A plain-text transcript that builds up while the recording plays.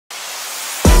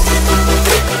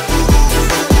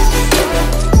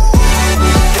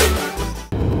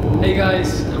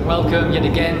welcome yet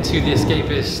again to the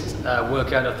Escapist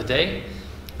workout of the day.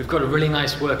 We've got a really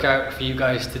nice workout for you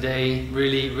guys today,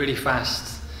 really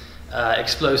fast,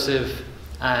 explosive,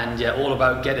 and yeah, all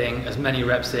about getting as many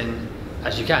reps in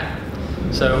as you can.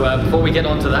 So before we get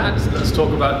on to that, let's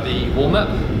talk about the warm-up.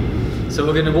 So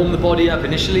we're going to warm the body up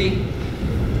initially,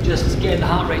 just getting the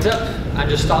heart rate up, and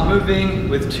just start moving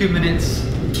with 2 minutes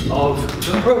of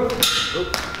jump rope.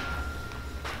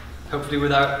 Hopefully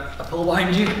without a pull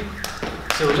behind you.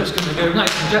 So we're just going to go nice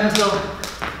and gentle,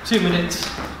 2 minutes,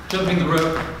 jumping the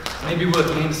rope, maybe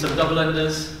working into some double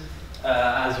unders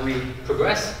as we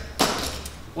progress.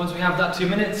 Once we have that 2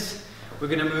 minutes, we're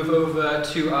going to move over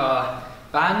to our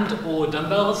band or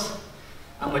dumbbells,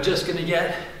 and we're just going to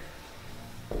get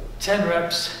 10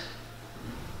 reps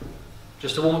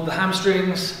just to warm up the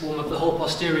hamstrings, warm up the whole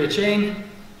posterior chain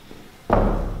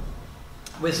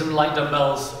with some light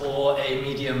dumbbells or a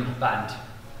medium band.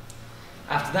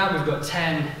 After that, we've got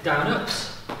 10 down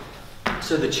ups,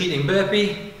 so the cheating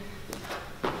burpee,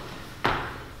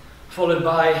 followed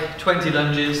by 20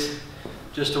 lunges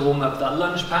just to warm up that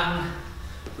lunge pattern,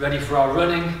 ready for our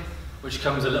running, which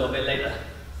comes a little bit later.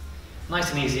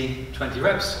 Nice and easy, 20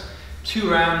 reps, 2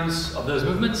 rounds of those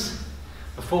movements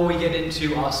before we get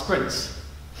into our sprints.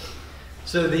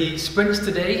 So the sprints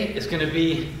today is going to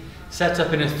be set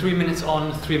up in a 3 minutes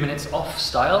on, 3 minutes off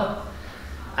style.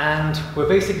 And we're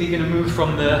basically going to move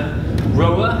from the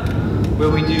rower, where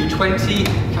we do 20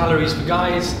 calories for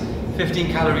guys,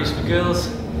 15 calories for girls,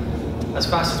 as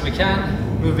fast as we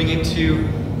can, moving into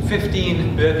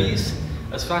 15 burpees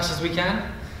as fast as we can,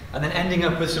 and then ending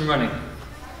up with some running.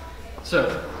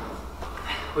 So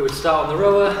we would start on the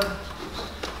rower.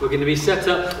 We're going to be set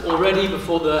up already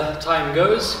before the time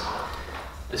goes.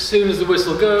 As soon as the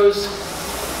whistle goes,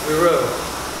 we row,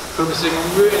 focusing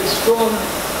on really strong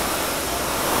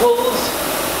pulls,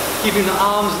 keeping the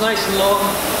arms nice and long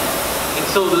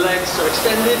until the legs are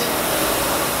extended,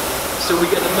 so we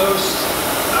get the most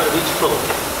out of each pull.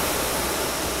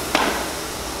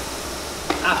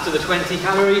 After the 20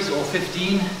 calories or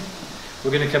 15,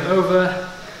 we're going to come over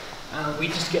and we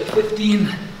just get 15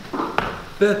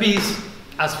 burpees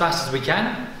as fast as we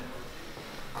can.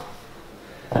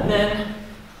 And then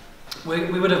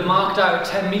we would have marked out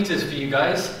 10 meters for you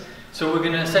guys, so we're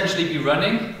going to essentially be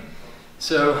running.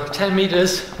 So 10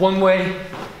 meters one way,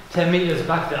 10 meters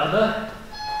back the other,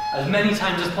 as many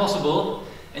times as possible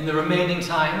in the remaining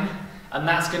time, and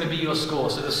that's going to be your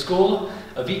score. So the score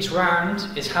of each round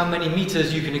is how many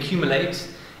meters you can accumulate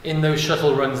in those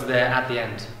shuttle runs there at the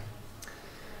end.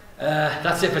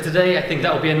 That's it for today. I think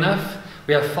that will be enough.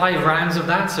 We have 5 rounds of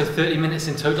that, so 30 minutes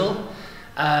in total,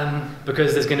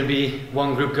 because there's going to be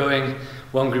one group going,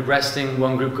 one group resting,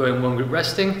 one group going, one group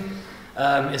resting.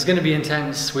 It's going to be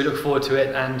intense. We look forward to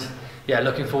it, and yeah,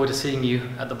 looking forward to seeing you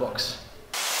at the box.